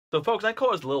So, folks, I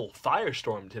caused a little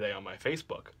firestorm today on my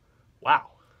Facebook. Wow,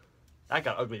 that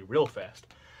got ugly real fast.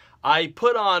 I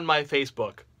put on my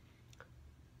Facebook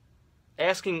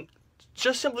asking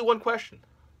just simply one question.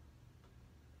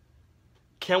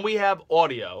 Can we have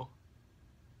audio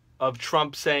of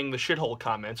Trump saying the shithole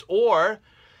comments, or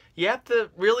you have to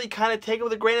really kind of take it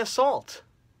with a grain of salt?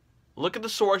 Look at the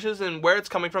sources and where it's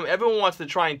coming from. Everyone wants to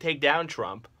try and take down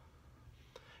Trump.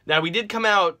 Now, we did come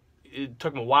out. It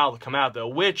took him a while to come out, though,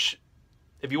 which,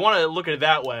 if you want to look at it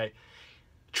that way,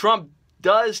 Trump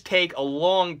does take a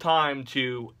long time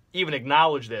to even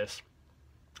acknowledge this.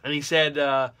 And he said,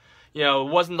 it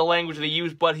wasn't the language that he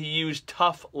used, but he used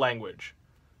tough language.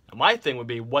 Now, my thing would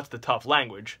be, what's the tough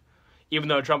language? Even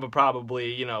though Trump would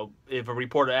probably, if a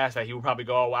reporter asked that, he would probably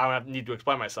go, oh, I don't need to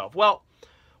explain myself. Well,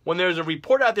 when there's a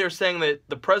report out there saying that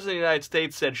the President of the United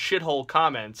States said shithole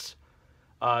comments,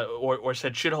 or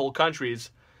said shithole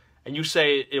countries, and you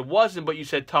say it wasn't, but you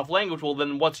said tough language, well,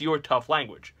 then what's your tough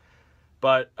language?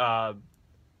 But,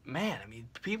 man, I mean,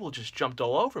 people just jumped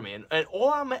all over me. And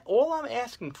all I'm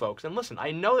asking, folks, and listen, I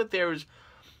know that there's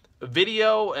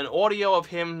video and audio of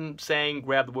him saying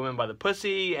grab the woman by the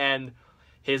pussy, and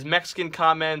his Mexican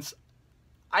comments.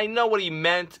 I know what he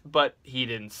meant, but he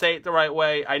didn't say it the right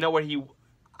way. I know what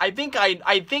I think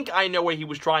I know where he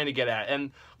was trying to get at.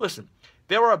 And listen,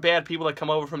 there are bad people that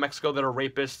come over from Mexico that are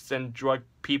rapists and drug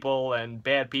people and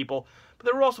bad people. But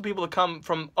there are also people that come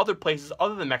from other places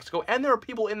other than Mexico. And there are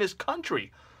people in this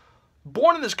country,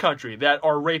 born in this country, that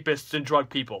are rapists and drug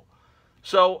people.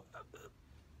 So,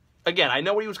 again, I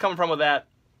know where he was coming from with that.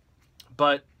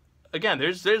 But, again,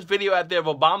 there's video out there of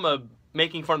Obama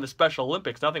making fun of the Special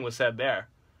Olympics. Nothing was said there.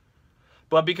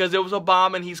 But because it was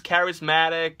Obama and he's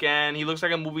charismatic and he looks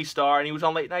like a movie star and he was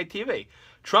on late night TV.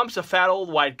 Trump's a fat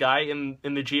old white guy in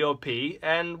the GOP,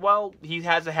 and, well, he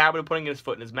has a habit of putting his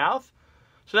foot in his mouth.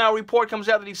 So now a report comes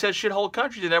out that he says shithole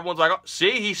countries, and everyone's like, oh,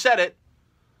 see, he said it.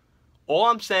 All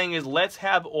I'm saying is let's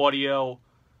have audio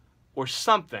or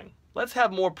something. Let's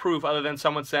have more proof other than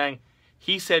someone saying,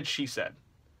 he said, she said.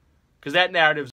 Because that narrative's